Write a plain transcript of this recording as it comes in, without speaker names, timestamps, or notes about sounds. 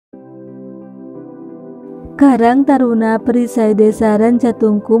Karang Taruna Perisai Desa Ranca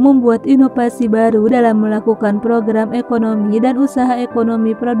Tungku membuat inovasi baru dalam melakukan program ekonomi dan usaha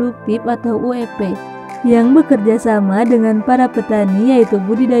ekonomi produktif atau UEP yang bekerja sama dengan para petani, yaitu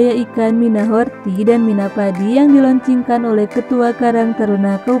budidaya ikan, mina horti, dan mina padi yang dilaunchingkan oleh Ketua Karang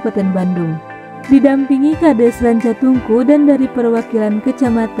Taruna Kabupaten Bandung. Didampingi Kades Ranca Tungku dan dari perwakilan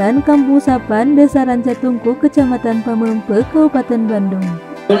Kecamatan Kampung Sapan, Desa Ranca Tungku, Kecamatan Pamempe, Kabupaten Bandung.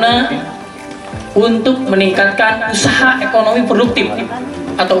 Untuk meningkatkan usaha ekonomi produktif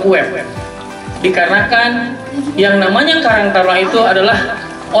atau UEP, dikarenakan yang namanya Karang Taruna itu adalah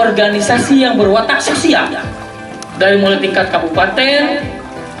organisasi yang berwatak sosial dari mulai tingkat kabupaten,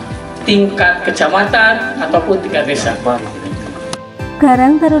 tingkat kecamatan, ataupun tingkat desa.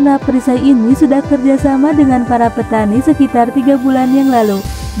 Karang Taruna Perisai ini sudah kerjasama dengan para petani sekitar 3 bulan yang lalu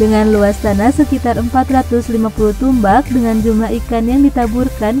dengan luas tanah sekitar 450 tumbak dengan jumlah ikan yang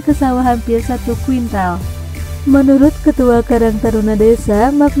ditaburkan ke sawah hampir 1 kuintal. Menurut Ketua Karang Taruna Desa,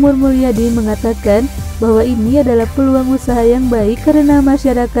 Makmur Mulyadi mengatakan bahwa ini adalah peluang usaha yang baik karena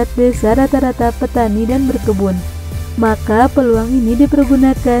masyarakat desa rata-rata petani dan berkebun. Maka peluang ini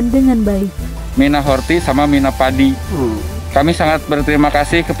dipergunakan dengan baik. Mina horti sama mina padi. Kami sangat berterima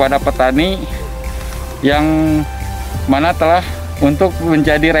kasih kepada petani yang mana telah untuk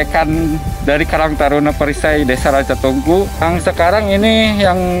menjadi rekan dari Karang Taruna Perisai Desa Ranca Tungku. Yang sekarang ini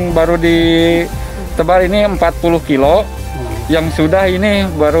yang baru ditebar ini 40 kilo, yang sudah ini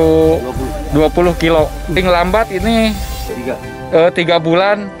baru 20 kilo. Yang lambat ini 3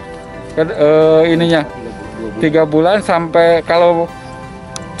 bulan, ininya 3 bulan sampai kalau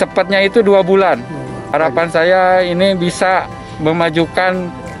cepatnya itu 2 bulan. Harapan saya ini bisa memajukan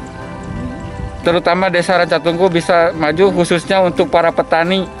terutama Desa Ranca Tungku bisa maju khususnya untuk para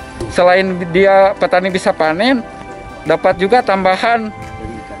petani. Selain dia petani bisa panen, dapat juga tambahan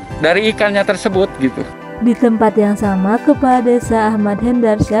dari ikannya tersebut gitu. Di tempat yang sama, Kepala Desa Ahmad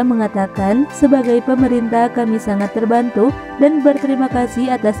Hendarsya mengatakan, sebagai pemerintah kami sangat terbantu dan berterima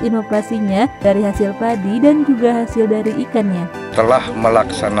kasih atas inovasinya dari hasil padi dan juga hasil dari ikannya. Telah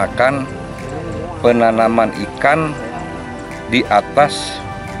melaksanakan penanaman ikan di atas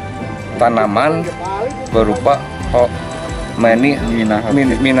tanaman berupa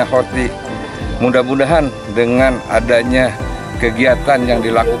mina horti. Mudah-mudahan dengan adanya kegiatan yang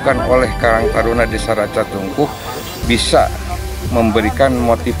dilakukan oleh Karang Taruna Desa Ranca Tungku bisa memberikan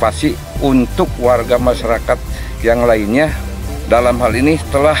motivasi untuk warga masyarakat yang lainnya. Dalam hal ini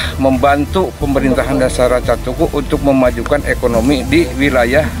telah membantu pemerintahan Desa Ranca Tungku untuk memajukan ekonomi di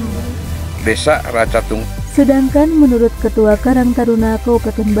wilayah Desa Ranca Tungku. Sedangkan menurut Ketua Karang Taruna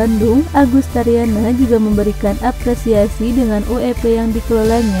Kabupaten Bandung, Agus Tariana juga memberikan apresiasi dengan UEP yang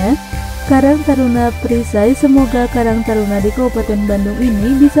dikelolanya. Karang Taruna Perisai, semoga Karang Taruna di Kabupaten Bandung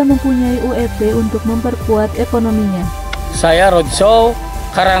ini bisa mempunyai UEP untuk memperkuat ekonominya. Saya roadshow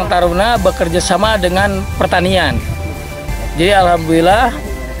Karang Taruna bekerja sama dengan pertanian. Jadi alhamdulillah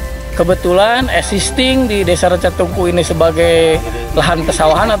kebetulan existing di Desa Ranca Tungku ini sebagai lahan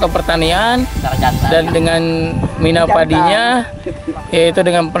pesawahan atau pertanian, dan dengan mina padinya yaitu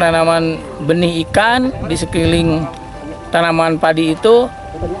dengan penanaman benih ikan di sekeliling tanaman padi itu,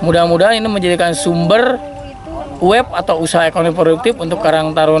 mudah-mudahan ini menjadikan sumber UEP atau usaha ekonomi produktif untuk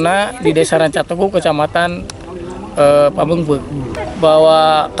Karang Taruna di Desa Ranca Tungku, Kecamatan Pamempe.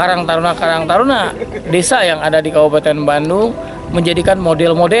 Bahwa Karang Taruna desa yang ada di Kabupaten Bandung menjadikan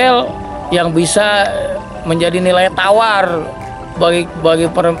model-model yang bisa menjadi nilai tawar bagi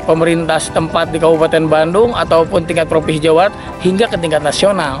pemerintah setempat di Kabupaten Bandung ataupun tingkat provinsi Jawa hingga ke tingkat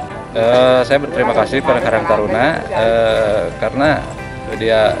nasional. Saya berterima kasih kepada Karang Taruna karena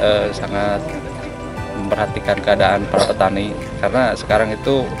dia sangat memperhatikan keadaan para petani, karena sekarang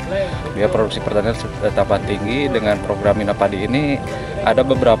itu biaya produksi pertanian sudah tambah tinggi. Dengan program mina padi ini ada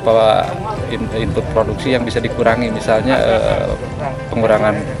beberapa input produksi yang bisa dikurangi, misalnya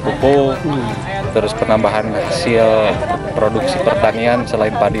pengurangan pupuk, terus penambahan hasil produksi pertanian.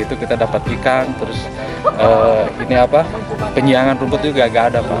 Selain padi itu kita dapat ikan, terus penyiangan rumput juga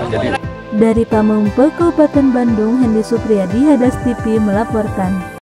gak ada, Pak. Jadi dari Pamempe, Kabupaten Bandung, Hendi Supriyadi, Hadas TV melaporkan.